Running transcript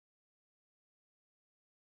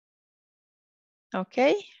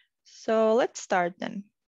Okay, so let's start then.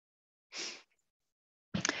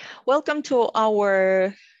 Welcome to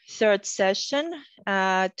our third session.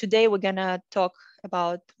 Today we're gonna talk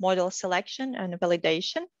about model selection and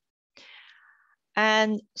validation.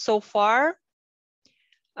 And so far,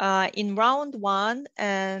 in round 1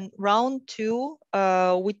 and round 2,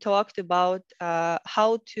 we talked about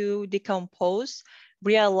how to decompose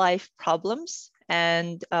real-life problems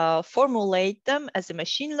and formulate them as a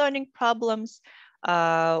machine learning problems.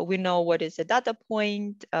 We know what is a data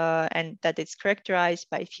point and that it's characterized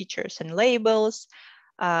by features and labels.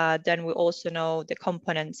 Then we also know the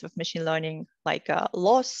components of machine learning like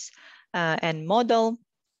loss and model.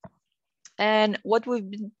 And what we've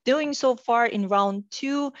been doing so far in round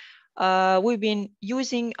 2, we've been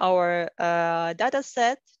using our data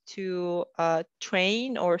set to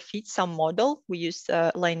train or fit some model. We used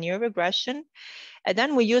linear regression. And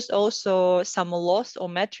then we used also some loss or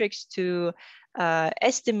metrics to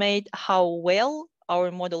estimate how well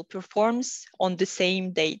our model performs on the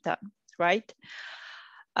same data, right?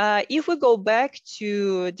 If we go back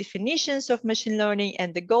to definitions of machine learning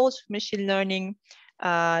and the goals of machine learning,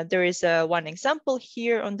 there is one example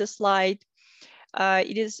here on the slide.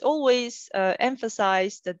 It is always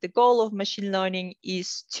emphasized that the goal of machine learning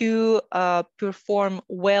is to perform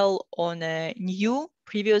well on a new,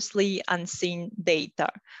 previously unseen data,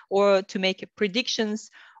 or to make predictions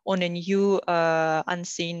on a new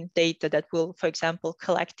unseen data that will, for example,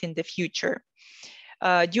 collect in the future.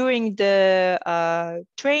 During the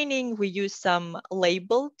training, we use some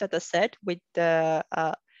label data set with the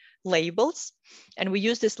labels, and we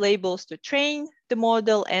use these labels to train the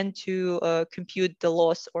model and to compute the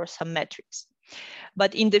loss or some metrics.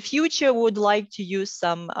 But in the future, we would like to use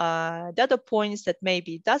some data points that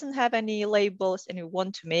maybe doesn't have any labels, and we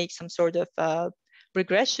want to make some sort of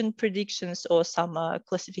regression predictions or some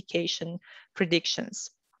classification predictions.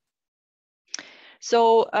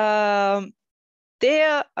 So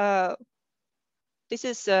this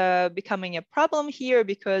is becoming a problem here,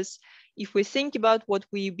 because if we think about what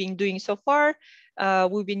we've been doing so far,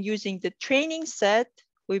 we've been using the training set.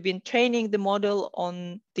 We've been training the model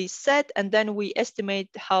on this set, and then we estimate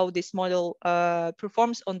how this model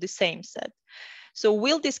performs on the same set. So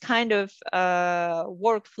will this kind of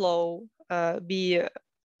workflow be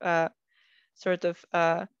sort of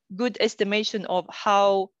a good estimation of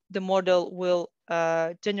how the model will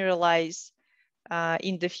generalize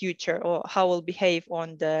in the future, or how will behave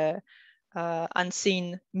on the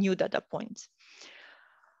unseen new data points?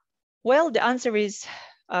 Well, the answer is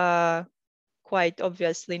quite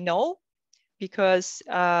obviously no, because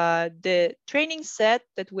the training set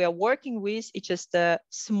that we are working with is just a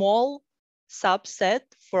small subset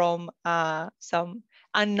from some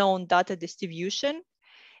unknown data distribution.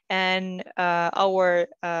 And our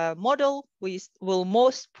model will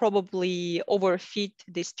most probably overfit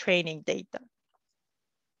this training data.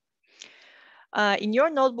 In your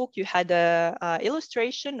notebook, you had an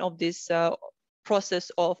illustration of this process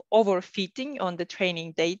of overfitting on the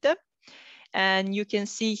training data. And you can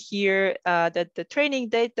see here that the training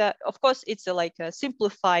data, of course, it's like a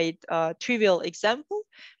simplified, trivial example,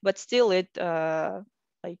 but still it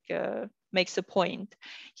makes a point.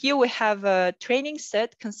 Here we have a training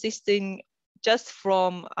set consisting just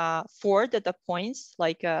from 4 data points,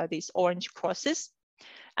 like these orange crosses.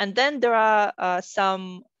 And then there are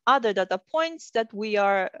some other data points that we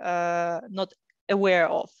are not aware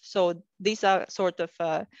of. So these are sort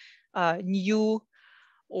of new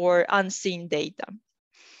or unseen data.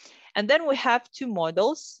 And then we have 2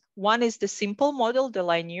 models. One is the simple model, the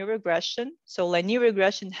linear regression. So linear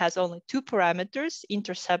regression has only 2 parameters,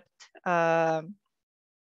 intercept and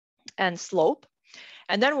slope.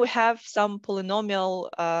 And then we have some polynomial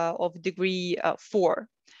of degree 4.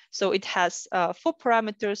 So it has 4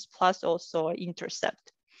 parameters plus also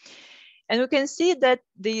intercept. And we can see that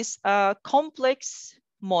this complex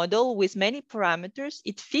model with many parameters,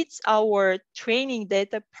 it fits our training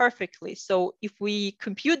data perfectly. So if we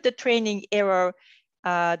compute the training error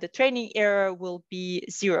will be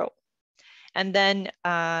 0. And then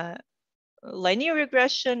linear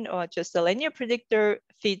regression, or just a linear predictor,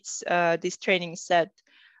 fits this training set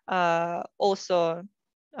also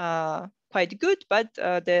quite good, but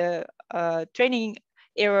the training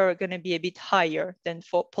error going to be a bit higher than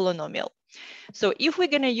for polynomial. So if we're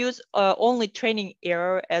going to use only training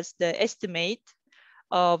error as the estimate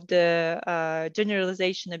of the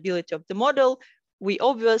generalization ability of the model, we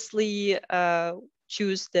obviously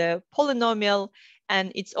choose the polynomial,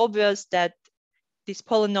 and it's obvious that this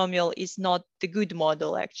polynomial is not the good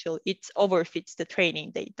model. Actually, it overfits the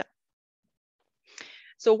training data.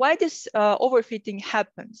 So why this overfitting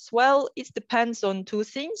happens? Well, it depends on two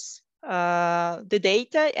things, the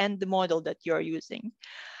data and the model that you're using.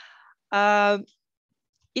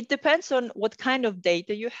 It depends on what kind of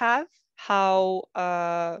data you have, how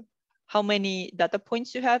many data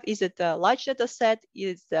points you have. Is it a large data set?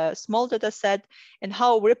 Is it a small data set? And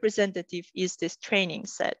how representative is this training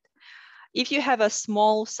set? If you have a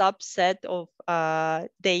small subset of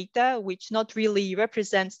data, which not really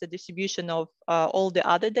represents the distribution of all the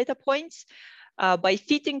other data points, by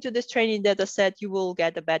fitting to this training data set, you will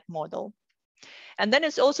get a bad model. And then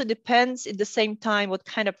it also depends at the same time what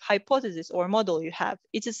kind of hypothesis or model you have.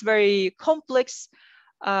 It is very complex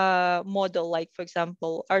model, like for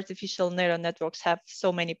example, artificial neural networks have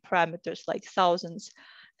so many parameters, like thousands,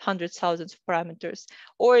 hundreds, thousands of parameters,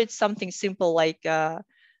 or it's something simple like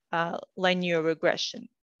linear regression.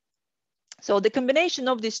 So the combination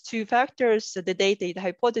of these two factors, the data and the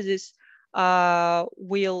hypothesis,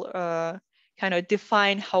 will kind of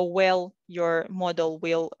define how well your model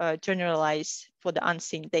will generalize for the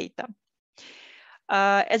unseen data.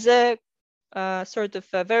 As a sort of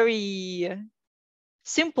a very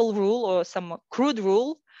simple rule or some crude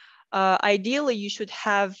rule, ideally you should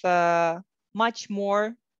have much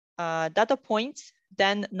more data points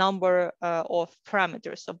than number of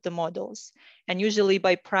parameters of the models. And usually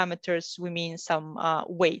by parameters, we mean some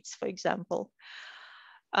weights, for example.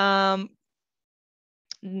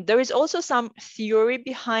 There is also some theory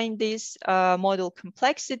behind this model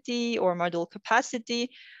complexity or model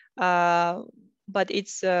capacity, but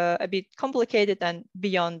it's a bit complicated and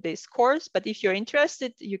beyond this course. But if you're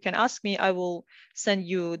interested, you can ask me. I will send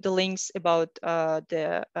you the links about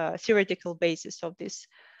the theoretical basis of this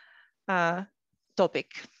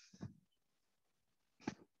topic.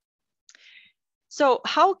 So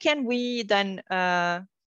how can we then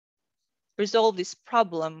resolve this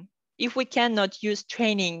problem if we cannot use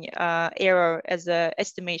training error as an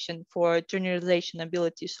estimation for generalization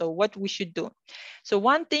ability? So what we should do? So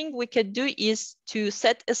one thing we could do is to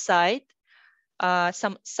set aside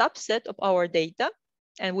some subset of our data,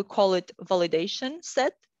 and we call it validation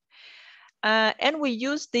set. And we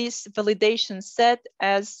use this validation set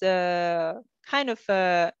as a kind of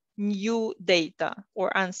a new data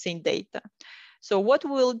or unseen data. So what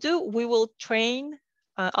we'll do, we will train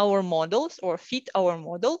our models or fit our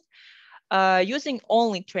model using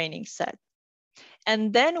only training set.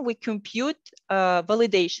 And then we compute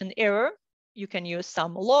validation error. You can use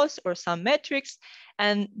some loss or some metrics.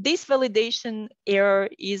 And this validation error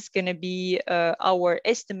is going to be our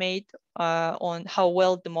estimate on how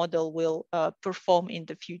well the model will perform in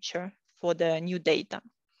the future for the new data.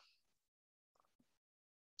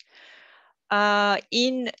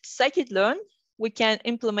 In scikit-learn, we can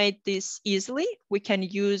implement this easily. We can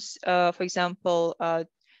use, for example,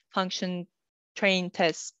 function train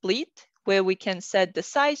test split, where we can set the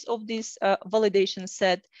size of this validation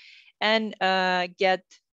set and get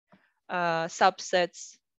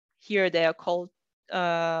subsets. Here they are called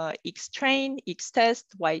X train, X test,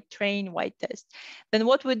 Y train, Y test. Then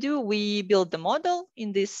what we do, we build the model.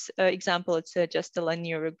 In this example, it's just a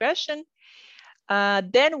linear regression.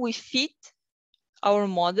 Then we fit our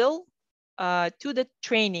model to the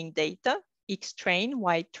training data, X train,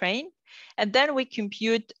 Y train, and then we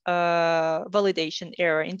compute validation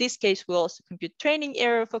error. In this case, we also compute training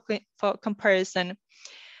error for comparison.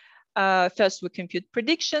 First, we compute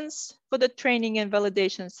predictions for the training and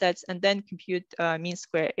validation sets, and then compute mean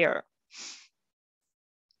square error.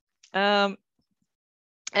 And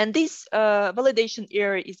this validation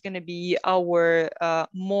error is going to be our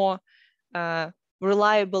more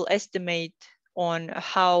reliable estimate on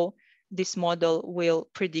how this model will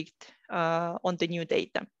predict on the new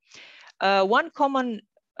data. One common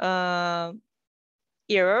error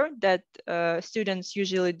that students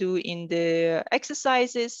usually do in the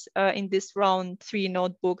exercises in this round 3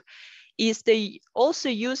 notebook is they also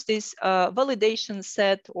use this validation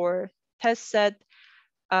set or test set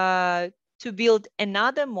to build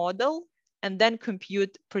another model and then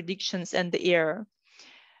compute predictions and the error.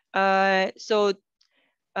 So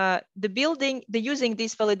using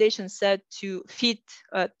this validation set to fit,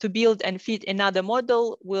 to build and fit another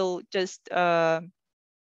model will just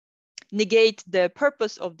negate the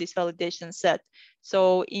purpose of this validation set.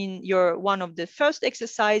 So in one of the first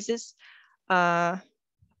exercises, I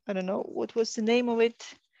don't know, what was the name of it?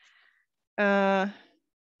 I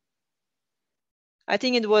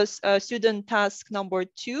think it was student task number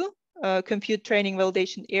 2, compute training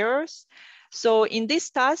validation errors. So in this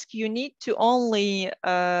task, you need to only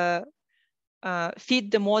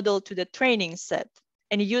feed the model to the training set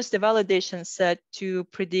and use the validation set to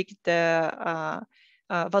predict the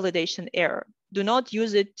validation error. Do not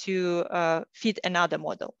use it to fit another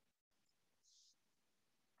model.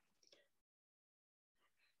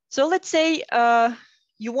 So let's say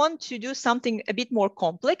you want to do something a bit more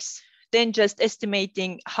complex than just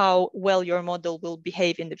estimating how well your model will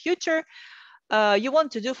behave in the future. You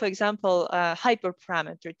want to do, for example,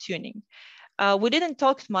 hyperparameter tuning. We didn't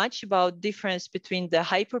talk much about difference between the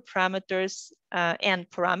hyperparameters and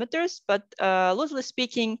parameters, but loosely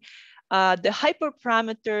speaking, the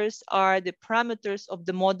hyperparameters are the parameters of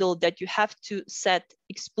the model that you have to set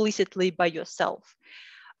explicitly by yourself.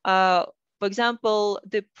 For example,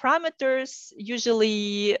 the parameters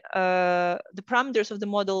usually, the parameters of the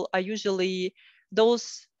model are usually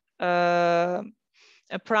those parameters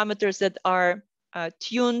that are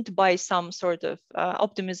tuned by some sort of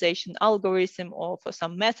optimization algorithm or for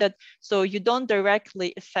some method. So you don't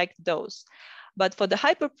directly affect those. But for the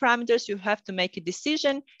hyperparameters, you have to make a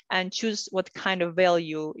decision and choose what kind of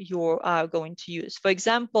value you are going to use. For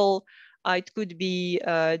example, it could be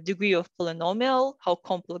degree of polynomial, how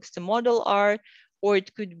complex the model are, or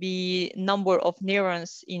it could be number of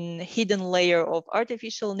neurons in hidden layer of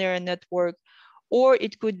artificial neural network, or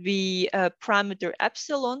it could be parameter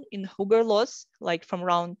epsilon in Hoover loss, like from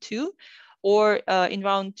round 2, or in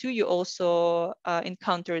round 2, you also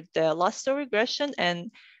encountered the lasso regression,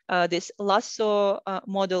 and this lasso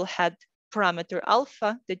model had parameter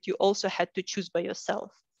alpha that you also had to choose by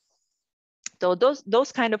yourself. So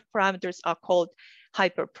those kind of parameters are called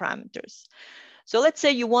hyperparameters. So let's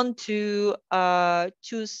say you want to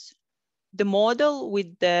choose the model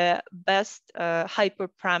with the best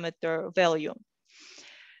hyperparameter value.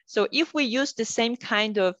 So if we use the same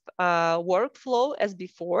kind of workflow as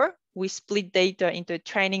before, we split data into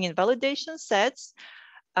training and validation sets.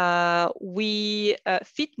 We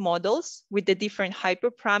fit models with the different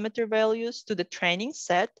hyperparameter values to the training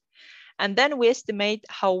set. And then we estimate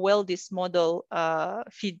how well this model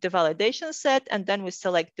fit the validation set. And then we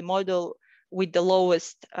select the model with the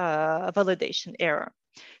lowest validation error.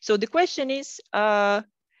 So the question is,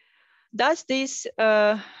 does this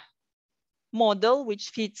model which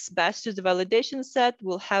fits best to the validation set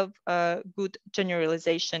will have good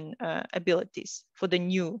generalization abilities for the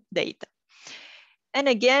new data? And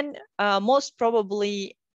again, most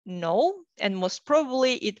probably no, and most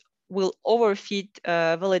probably it will overfit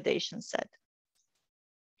validation set.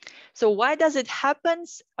 So why does it happen?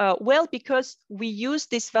 Well, because we use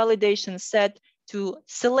this validation set to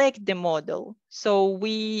select the model. So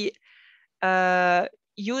we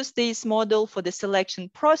use this model for the selection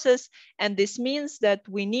process, and this means that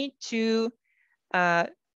we need to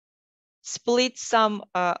split some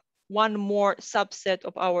one more subset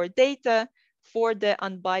of our data for the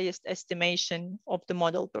unbiased estimation of the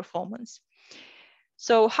model performance.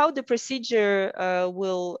 So how the procedure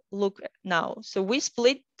will look now. So we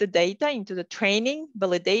split the data into the training,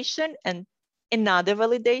 validation, and another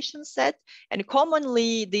validation set. And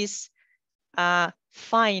commonly this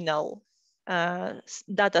final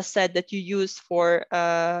data set that you use for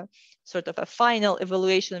sort of a final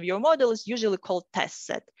evaluation of your model is usually called test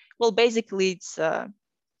set. Well, basically it's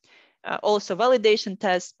also validation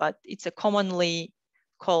test, but it's a commonly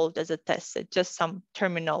called as a test set, just some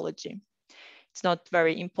terminology. It's not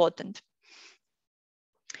very important.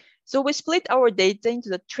 So we split our data into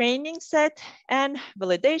the training set and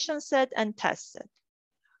validation set and test set.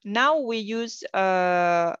 Now we use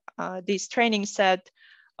this training set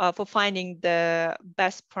for finding the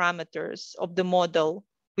best parameters of the model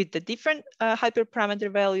with the different hyperparameter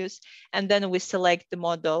values. And then we select the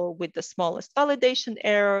model with the smallest validation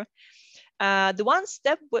error. The one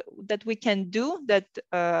step that we can do that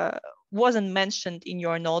wasn't mentioned in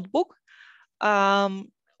your notebook,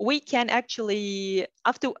 we can actually,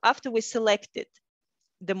 after we selected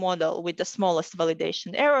the model with the smallest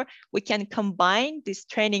validation error, we can combine this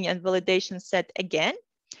training and validation set again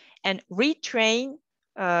and retrain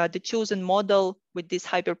the chosen model with this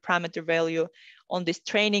hyperparameter value on this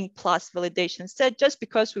training plus validation set, just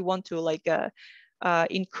because we want to like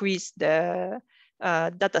increase the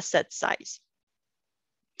data set size.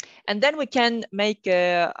 And then we can make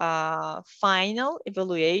a final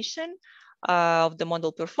evaluation of the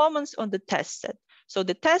model performance on the test set. So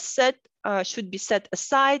the test set should be set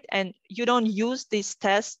aside, and you don't use this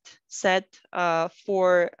test set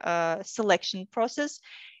for selection process.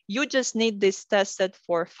 You just need this test set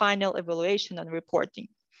for final evaluation and reporting.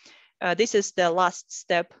 This is the last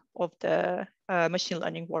step of the machine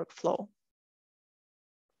learning workflow.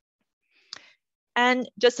 And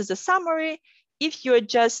just as a summary, if you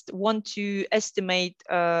just want to estimate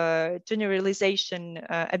generalization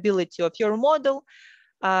ability of your model,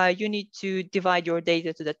 you need to divide your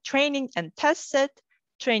data to the training and test set,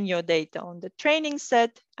 train your data on the training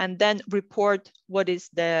set, and then report what is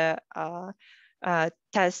the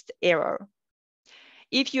test error.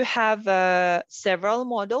 If you have several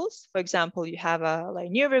models, for example, you have a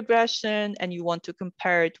linear regression and you want to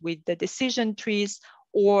compare it with the decision trees,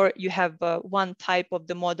 or you have one type of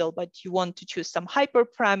the model, but you want to choose some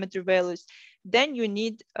hyperparameter values, then you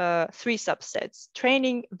need 3 subsets: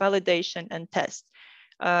 training, validation, and test.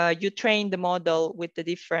 You train the model with the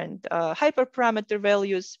different hyperparameter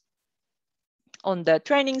values on the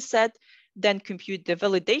training set, then compute the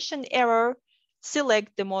validation error,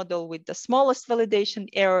 select the model with the smallest validation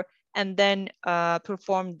error, and then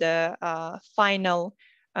perform the final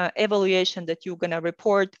evaluation that you're gonna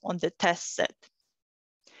report on the test set.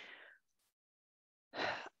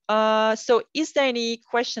 So is there any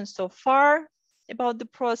questions so far about the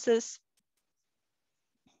process?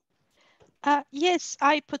 Yes,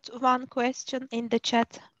 I put one question in the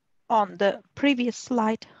chat on the previous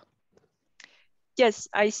slide. Yes,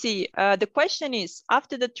 I see. The question is,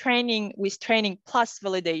 after the training with training plus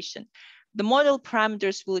validation, the model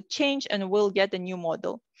parameters will change and we'll get a new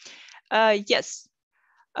model. Yes.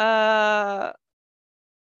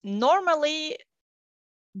 Normally,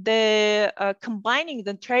 the combining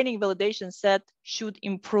the training validation set should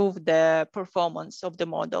improve the performance of the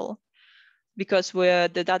model, because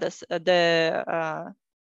the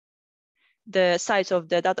size of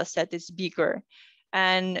the data set is bigger.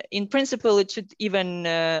 And in principle, it should even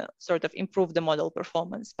sort of improve the model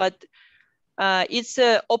performance. But it's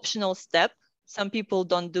an optional step. Some people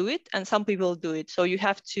don't do it and some people do it. So you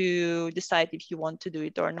have to decide if you want to do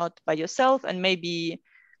it or not by yourself, and maybe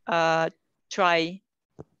try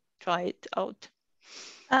it out.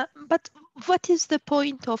 But what is the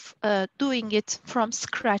point of doing it from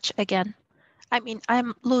scratch again? I mean,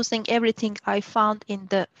 I'm losing everything I found in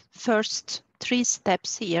the first 3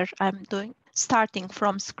 steps here. I'm starting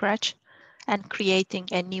from scratch and creating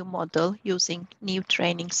a new model using new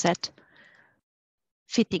training set,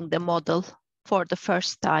 fitting the model for the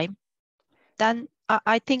first time. Then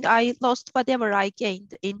I think I lost whatever I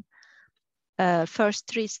gained in first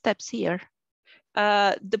 3 steps here.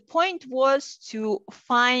 The point was to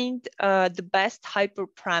find the best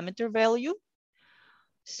hyperparameter value.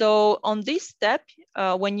 So on this step,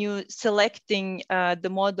 when you're selecting the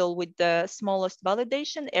model with the smallest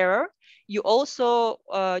validation error, you also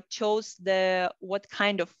chose what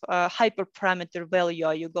kind of hyperparameter value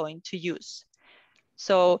are you going to use.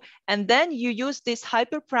 So, and then you use this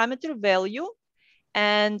hyperparameter value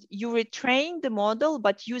and you retrain the model,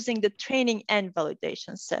 but using the training and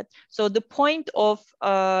validation set. So the point of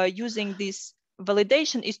using this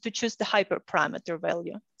validation is to choose the hyperparameter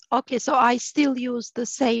value. Okay, so I still use the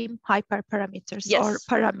same hyperparameters. Yes. Or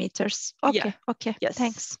parameters. Okay, yeah. Okay, yes.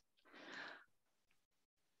 Thanks.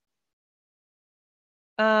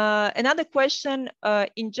 Another question,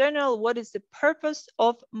 in general, what is the purpose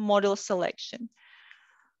of model selection?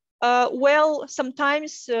 Well,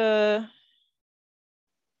 sometimes you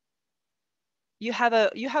have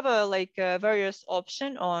a various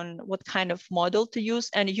option on what kind of model to use,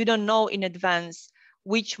 and you don't know in advance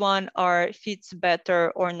which one fits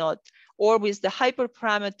better or not. Or with the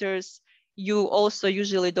hyperparameters, you also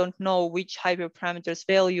usually don't know which hyperparameters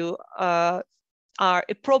value are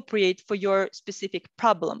appropriate for your specific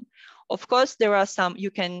problem. Of course, there are some, you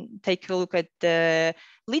can take a look at the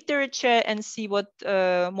literature and see what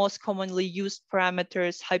most commonly used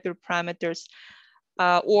parameters, hyperparameters,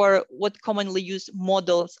 or what commonly used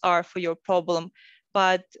models are for your problem.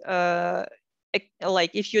 But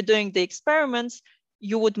like if you're doing the experiments,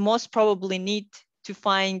 you would most probably need to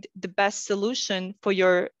find the best solution for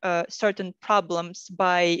your certain problems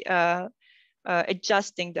by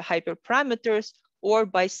adjusting the hyperparameters or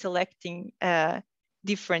by selecting a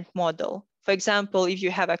different model. For example, if you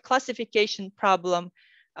have a classification problem,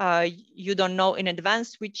 you don't know in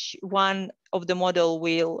advance which one of the model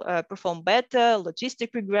will perform better,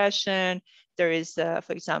 logistic regression. There is, for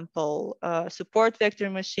example, support vector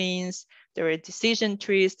machines, there are decision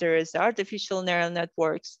trees, there is artificial neural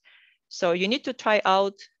networks. So you need to try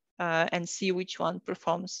out and see which one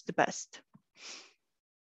performs the best.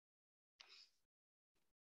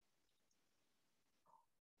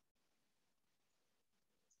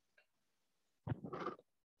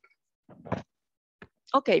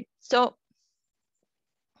 Okay, so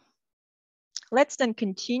let's then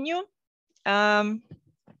continue.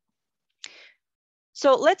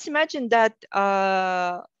 So let's imagine that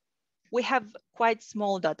we have quite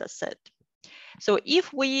small data set. So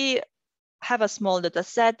if we have a small data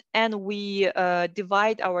set and we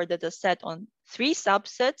divide our data set on 3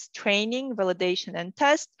 subsets, training, validation, and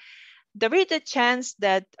test, there is a chance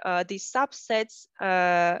that these subsets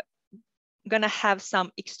gonna have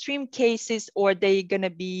some extreme cases, or they're gonna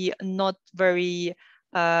be not very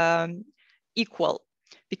equal.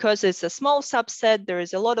 Because it's a small subset, there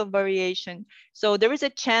is a lot of variation. So there is a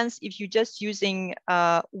chance if you're just using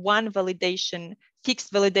one validation,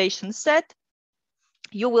 fixed validation set,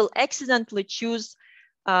 you will accidentally choose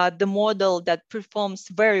the model that performs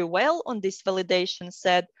very well on this validation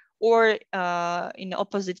set, or in the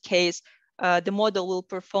opposite case, the model will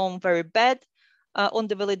perform very bad on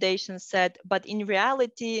the validation set. But in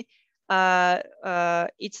reality,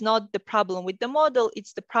 it's not the problem with the model,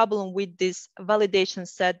 it's the problem with this validation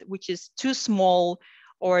set, which is too small,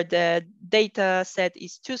 or the data set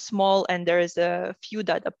is too small and there is a few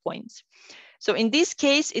data points. So in this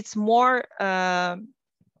case, it's more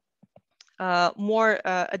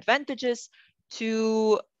advantageous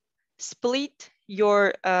to split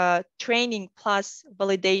your training plus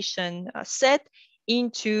validation set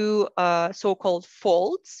into so-called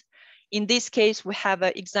folds. In this case, we have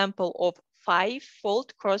an example of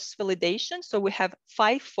 5-fold cross-validation. So we have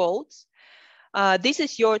 5 folds. This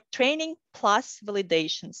is your training plus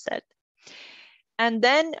validation set. And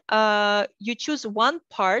then you choose one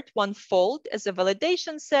part, one fold as a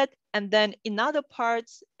validation set, and then in other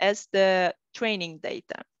parts as the training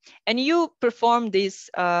data. And you perform this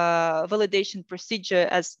validation procedure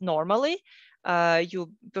as normally.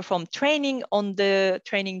 You perform training on the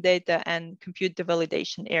training data and compute the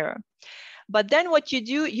validation error. But then what you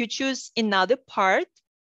do, you choose another part.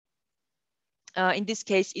 In this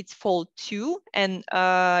case, it's fold 2, and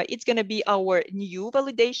it's going to be our new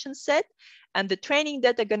validation set. And the training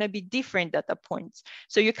data are going to be different data points.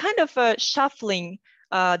 So you're kind of shuffling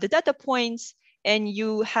the data points, and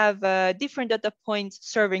you have different data points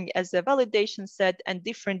serving as a validation set and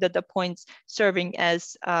different data points serving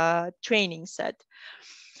as a training set.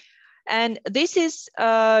 And this is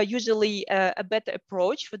usually a better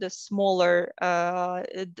approach for the smaller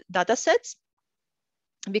data sets,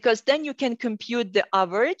 because then you can compute the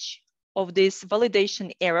average of these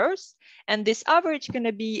validation errors. And this average is going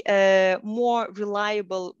to be a more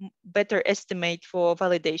reliable, better estimate for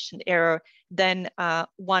validation error than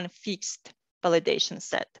one fixed validation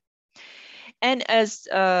set. And as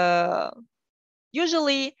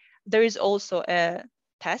usually, there is also a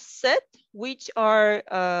test set, which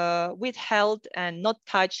are withheld and not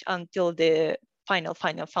touched until the final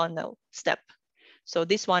step. So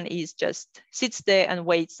this one is just sits there and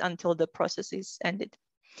waits until the process is ended.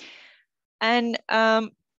 And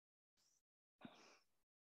there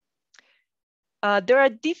are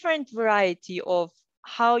different variety of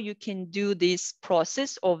how you can do this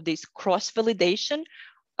process of this cross-validation.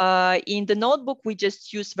 In the notebook, we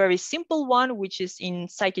just use very simple one, which is in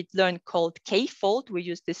scikit-learn called k-fold. We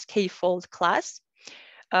use this k-fold class,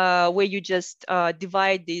 where you just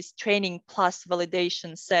divide this training plus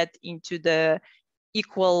validation set into the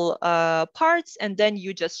equal parts, and then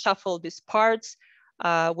you just shuffle these parts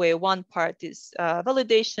where one part is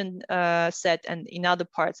validation set and in other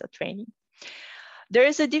parts are training. There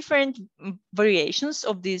is a different variations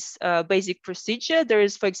of this basic procedure. There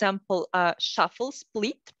is, for example, a shuffle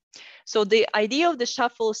split. So the idea of the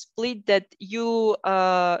shuffle split that you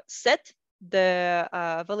set the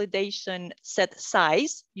validation set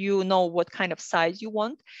size, you know what kind of size you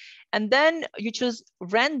want, and then you choose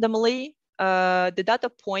randomly the data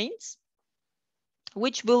points,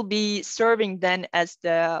 which will be serving then as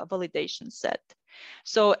the validation set.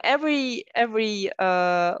 So every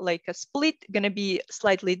like a split going to be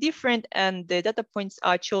slightly different, and the data points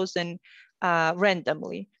are chosen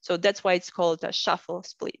randomly. So that's why it's called a shuffle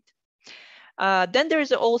split. Then there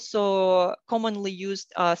is also commonly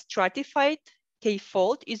used stratified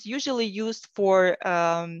k-fold, is usually used for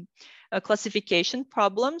classification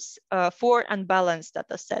problems for unbalanced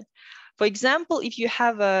data set. For example, if you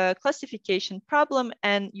have a classification problem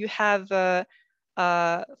and you have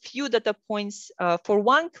few data points for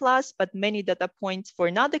one class, but many data points for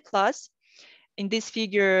another class. In this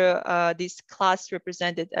figure, this class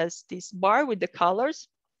represented as this bar with the colors.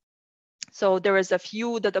 So there is a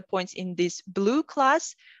few data points in this blue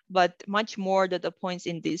class, but much more data points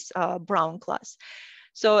in this brown class.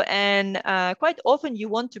 So, and quite often you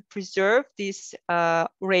want to preserve this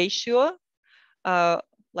ratio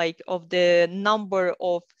like of the number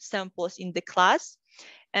of samples in the class.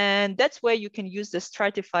 And that's where you can use the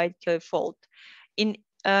stratified k-fold. In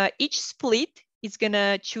each split, it's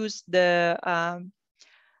gonna choose the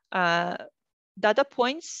data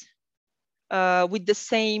points with the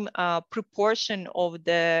same proportion of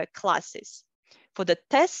the classes for the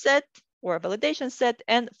test set or validation set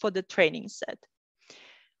and for the training set.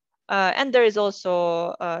 And there is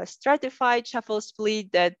also a stratified shuffle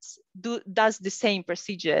split that does the same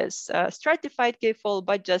procedure as stratified k-fold,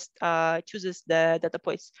 but just chooses the data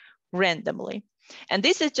points randomly. And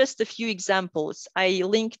this is just a few examples. I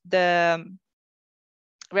linked the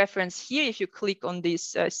reference here. If you click on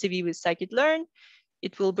this CV with scikit-learn,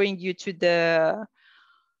 it will bring you to the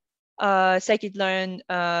scikit-learn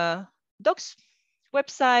docs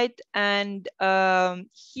website. And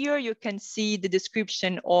here you can see the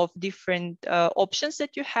description of different options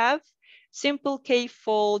that you have. Simple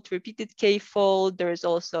k-fold, repeated k-fold. There is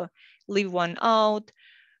also leave one out.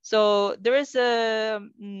 So there is a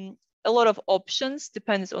lot of options,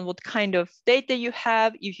 depends on what kind of data you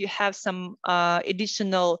have. If you have some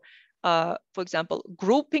additional, for example,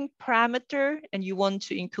 grouping parameter, and you want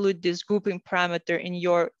to include this grouping parameter in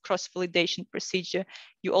your cross-validation procedure,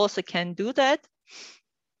 you also can do that.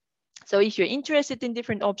 So if you're interested in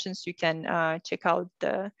different options, you can check out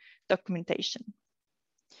the documentation.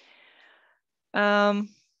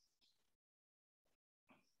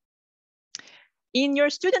 In your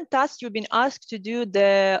student task, you've been asked to do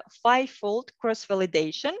the 5-fold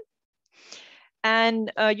cross-validation.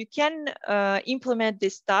 And you can implement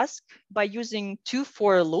this task by using 2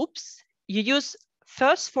 for loops. You use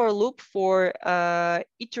first for loop for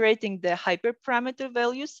iterating the hyperparameter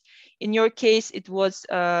values. In your case, it was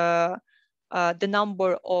the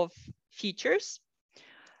number of features.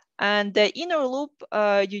 And the inner loop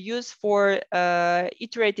you use for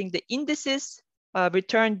iterating the indices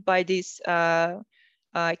returned by this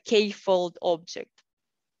k-fold object.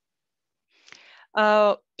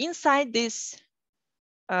 Inside this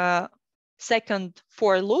second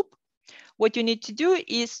for loop, what you need to do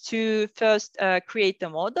is to first create a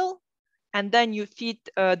model, and then you feed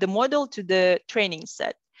the model to the training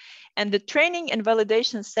set. And the training and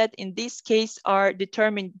validation set in this case are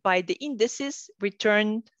determined by the indices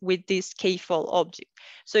returned with this k-fold object.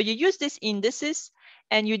 So you use these indices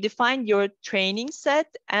and you define your training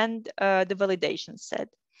set and the validation set.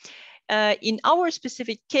 In our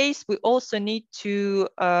specific case, we also need to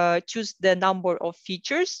choose the number of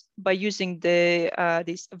features by using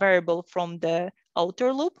this variable from the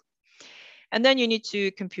outer loop. And then you need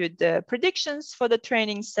to compute the predictions for the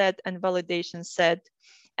training set and validation set,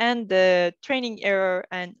 and the training error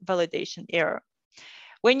and validation error.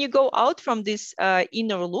 When you go out from this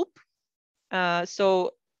inner loop,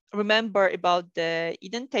 so remember about the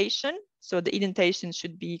indentation. So the indentation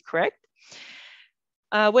should be correct.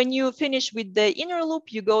 When you finish with the inner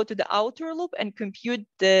loop, you go to the outer loop and compute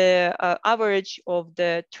the average of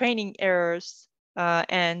the training errors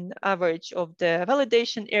and average of the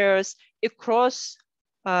validation errors across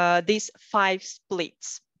these 5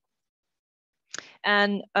 splits.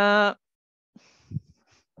 And that's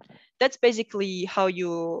basically how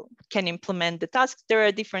you can implement the task. There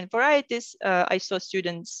are different varieties. I saw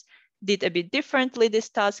students did a bit differently this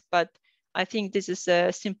task, but I think this is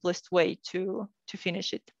the simplest way to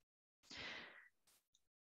finish it.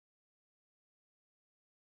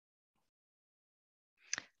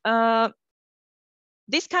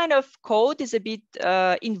 This kind of code is a bit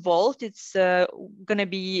involved. It's gonna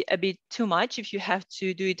be a bit too much if you have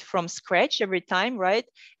to do it from scratch every time, right?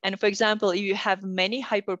 And for example, if you have many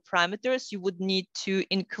hyperparameters, you would need to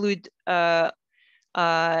include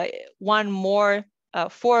one more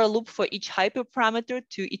for loop for each hyperparameter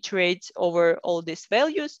to iterate over all these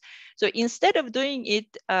values. So instead of doing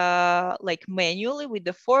it like manually with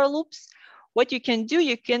the for loops, what you can do,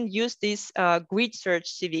 you can use this grid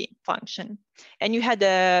search CV function. And you had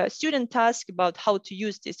a student task about how to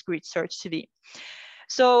use this grid search CV.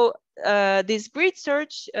 So this grid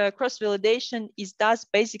search cross-validation does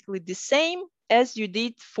basically the same as you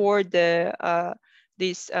did for the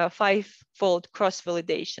this 5-fold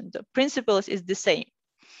cross-validation. The principles is the same.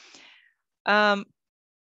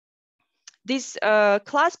 This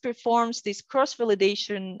class performs this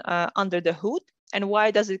cross-validation under the hood. And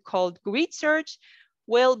why does it called grid search?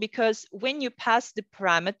 Well, because when you pass the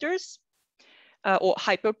parameters or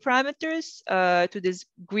hyperparameters to this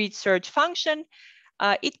grid search function,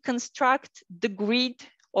 it constructs the grid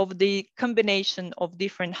of the combination of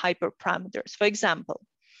different hyperparameters. For example,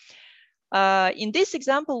 in this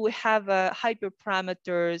example, we have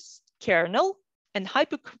hyperparameters kernel and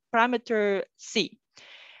hyperparameter C.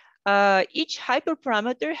 Each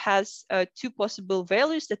hyperparameter has 2 possible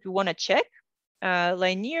values that we want to check,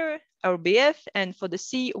 linear, RBF, and for the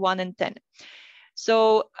C, 1 and 10.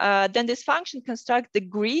 So then this function constructs the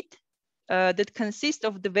grid that consists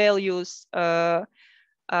of the values of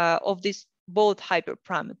these both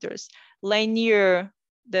hyperparameters, linear,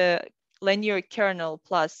 the linear kernel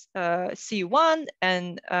plus C1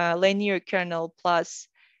 and linear kernel plus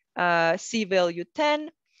C value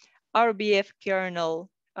 10, RBF kernel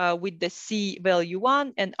with the C value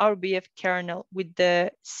 1, and RBF kernel with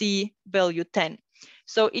the C value 10.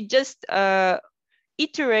 So it just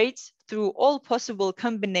iterates through all possible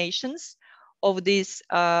combinations of these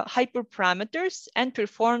hyperparameters and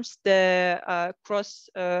performs the cross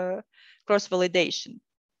validation.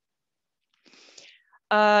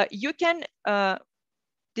 You can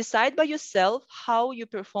decide by yourself how you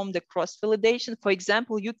perform the cross validation. For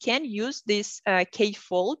example, you can use this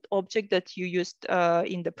k-fold object that you used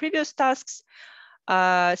in the previous tasks,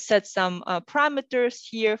 set some parameters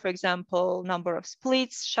here, for example, number of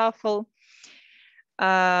splits, shuffle.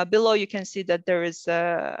 Below you can see that there is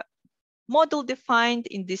a model defined.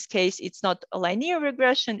 In this case, it's not a linear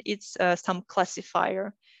regression, it's some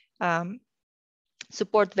classifier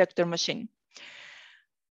support vector machine.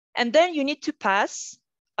 And then you need to pass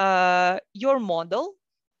your model,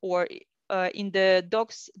 or in the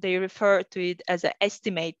docs, they refer to it as an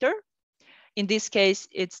estimator. In this case,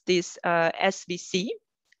 it's this SVC.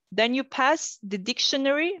 Then you pass the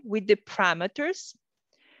dictionary with the parameters.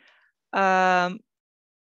 And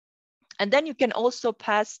then you can also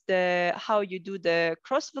pass how you do the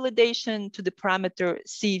cross validation to the parameter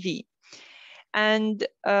CV. And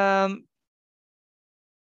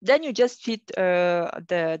then you just fit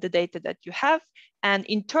the data that you have, and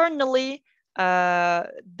internally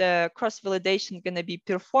the cross validation is going to be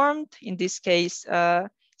performed. In this case,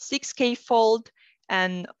 6K fold,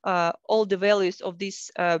 and all the values of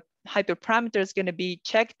these hyperparameters going to be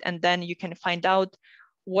checked, and then you can find out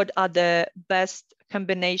what are the best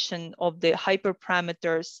combination of the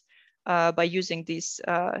hyperparameters by using this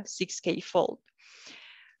 6K fold.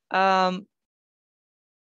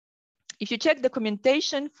 If you check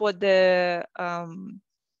documentation for the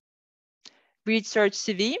research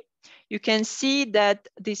CV, you can see that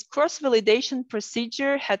this cross-validation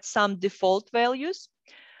procedure had some default values.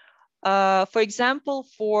 For example,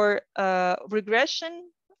 for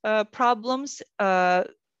regression problems, the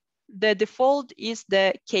default is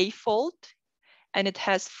the K-fold, and it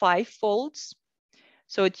has 5 folds.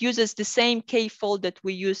 So it uses the same K-fold that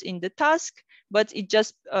we use in the task, but it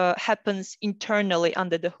just happens internally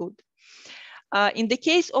under the hood. In the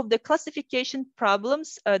case of the classification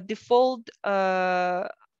problems, default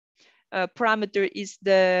parameter is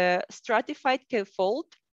the stratified K-fold.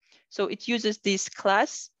 So it uses this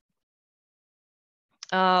class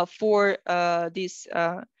for this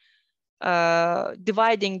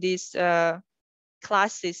dividing these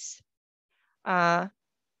classes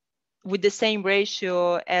with the same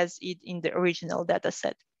ratio as it in the original data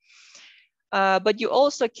set. But you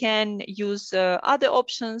also can use other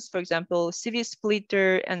options, for example, CV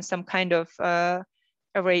splitter and some kind of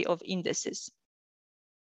array of indices.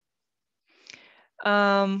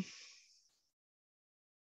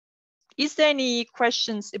 Is there any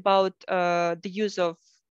questions about the use of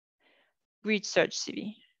research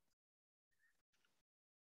CV?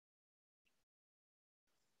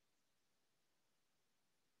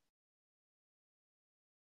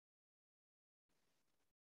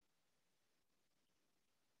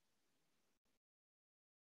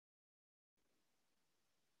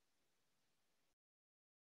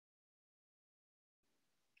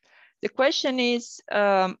 The question is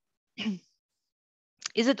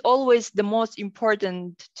it always the most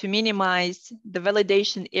important to minimize the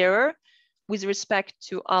validation error with respect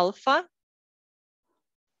to alpha?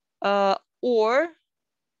 Or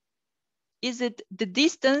is it the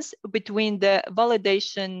distance between the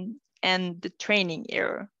validation and the training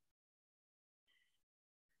error?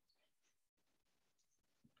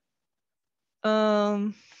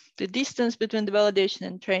 The distance between the validation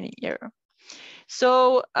and training error.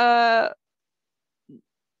 So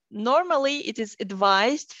normally it is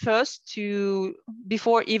advised first to,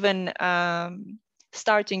 before even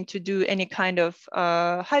starting to do any kind of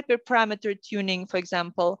hyperparameter tuning, for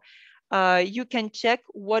example, you can check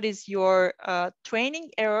what is your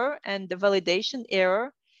training error and the validation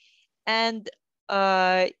error. And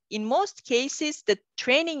in most cases, the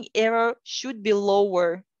training error should be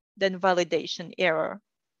lower than validation error.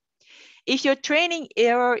 If your training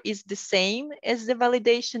error is the same as the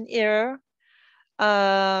validation error,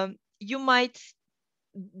 there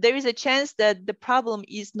is a chance that the problem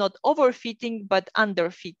is not overfitting, but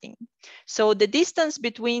underfitting. So the distance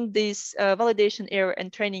between this validation error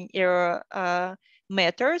and training error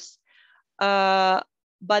matters.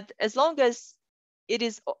 But as long as it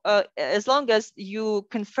is, as long as you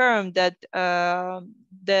confirm that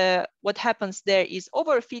what happens there is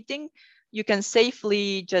overfitting, you can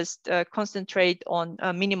safely just concentrate on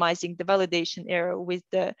minimizing the validation error with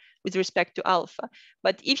respect to alpha.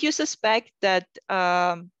 But if you suspect that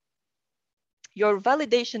your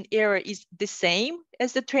validation error is the same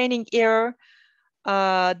as the training error,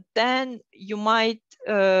 then you might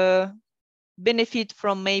benefit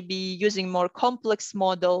from maybe using more complex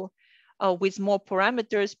model with more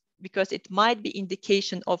parameters, because it might be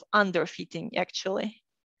indication of underfitting actually.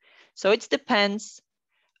 So it depends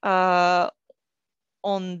on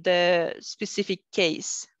the specific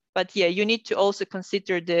case. But yeah, you need to also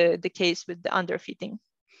consider the case with the underfitting.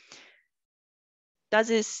 Does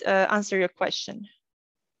this answer your question?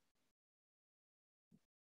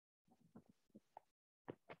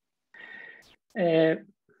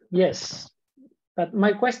 Yes, but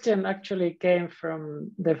my question actually came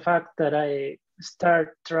from the fact that I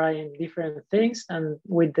start trying different things and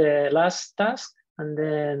with the last task, and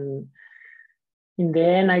then in the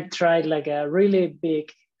end I tried like a really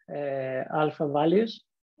big alpha values,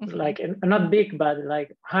 like not big, but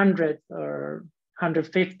like 100 or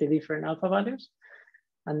 150 different alpha values.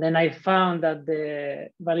 And then I found that the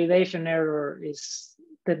validation error is,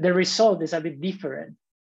 that the result is a bit different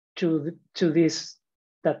to this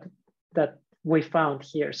that we found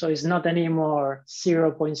here. So it's not anymore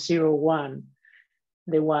 0.01,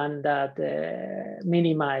 the one that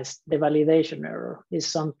minimized the validation error. Is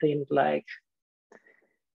something like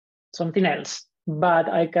something else. But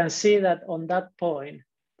I can see that on that point,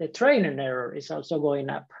 the training error is also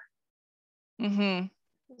going up. Mm-hmm.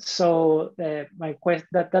 So my question,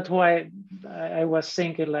 that's why I was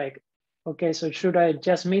thinking like, okay, so should I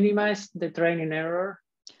just minimize the training error,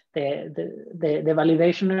 the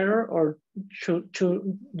validation error, or should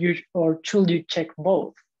you check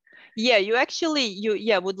both? Yeah, you actually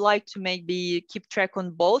would like to maybe keep track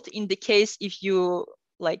on both, in the case if you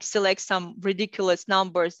like select some ridiculous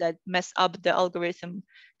numbers that mess up the algorithm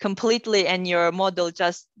completely and your model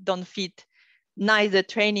just don't fit neither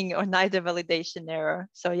training or neither validation error.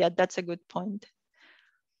 So yeah, that's a good point.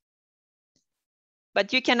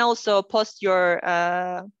 But you can also post your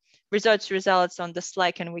research results on the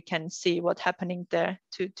Slack and we can see what's happening there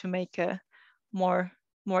to make more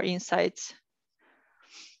insights.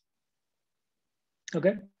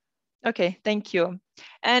 Okay. Okay, thank you.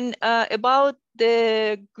 And about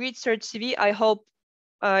the grid search CV, I hope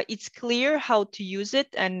it's clear how to use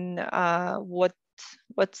it and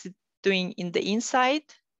what's it doing in the inside.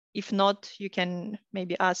 If not, you can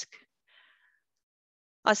maybe ask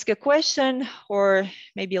a question or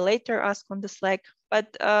maybe later ask on the Slack.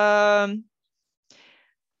 But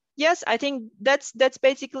yes, I think that's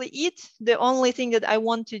basically it. The only thing that I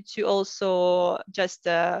wanted to also just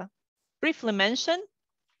briefly mention,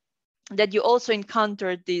 that you also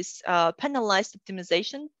encountered these penalized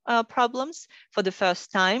optimization problems for the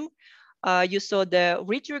first time. You saw the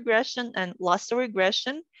ridge regression and lasso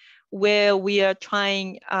regression, where we are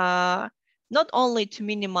trying not only to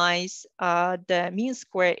minimize the mean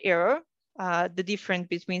square error, the difference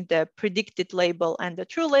between the predicted label and the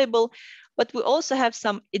true label, but we also have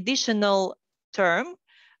some additional term,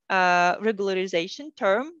 regularization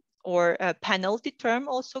term, or a penalty term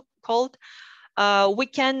also called. We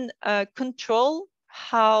can control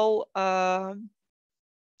how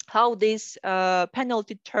this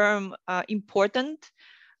penalty term important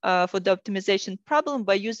for the optimization problem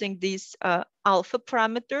by using this alpha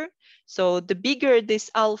parameter. So the bigger this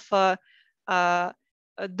alpha,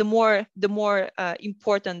 the more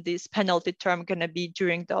important this penalty term gonna be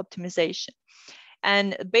during the optimization.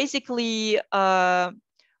 And basically,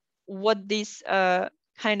 what this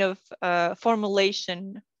kind of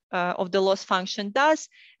formulation of the loss function does,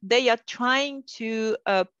 they are trying to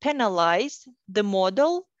penalize the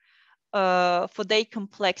model for their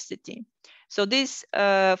complexity. So this,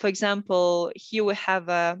 for example, here we have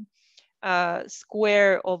a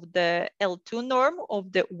square of the L2 norm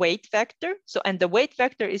of the weight vector. So, and the weight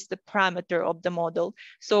vector is the parameter of the model.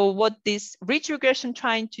 So what this ridge regression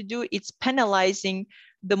trying to do, it's penalizing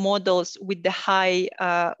the models with the high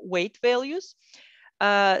weight values.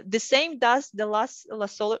 The same does the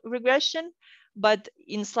lasso regression, but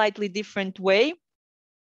in slightly different way.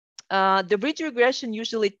 The ridge regression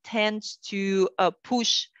usually tends to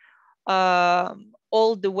push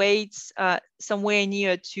all the weights somewhere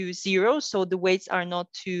near to zero, so the weights are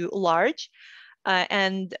not too large.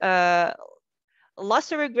 And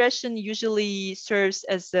lasso regression usually serves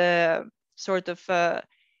as a sort of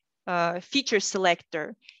feature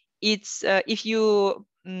selector. It's if you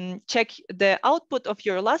check the output of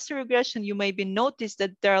your lasso regression, you maybe notice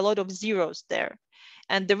that there are a lot of zeros there.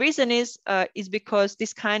 And the reason is because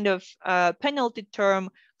this kind of penalty term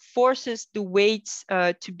forces the weights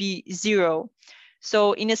to be zero.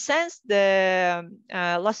 So in a sense, the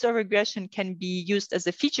lasso regression can be used as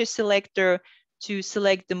a feature selector to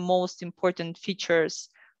select the most important features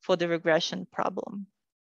for the regression problem.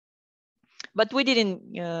 But we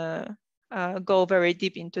didn't go very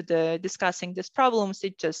deep into the discussing these problems.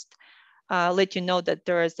 It just let you know that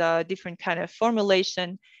there is a different kind of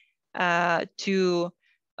formulation to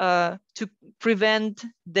prevent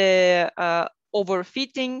the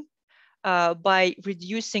overfitting by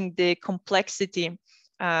reducing the complexity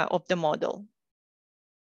of the model.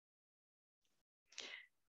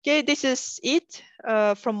 Okay, this is it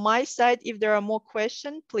from my side. If there are more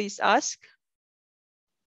questions, please ask.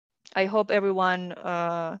 I hope everyone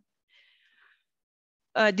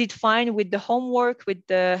did fine with the homework, with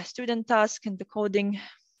the student task and the coding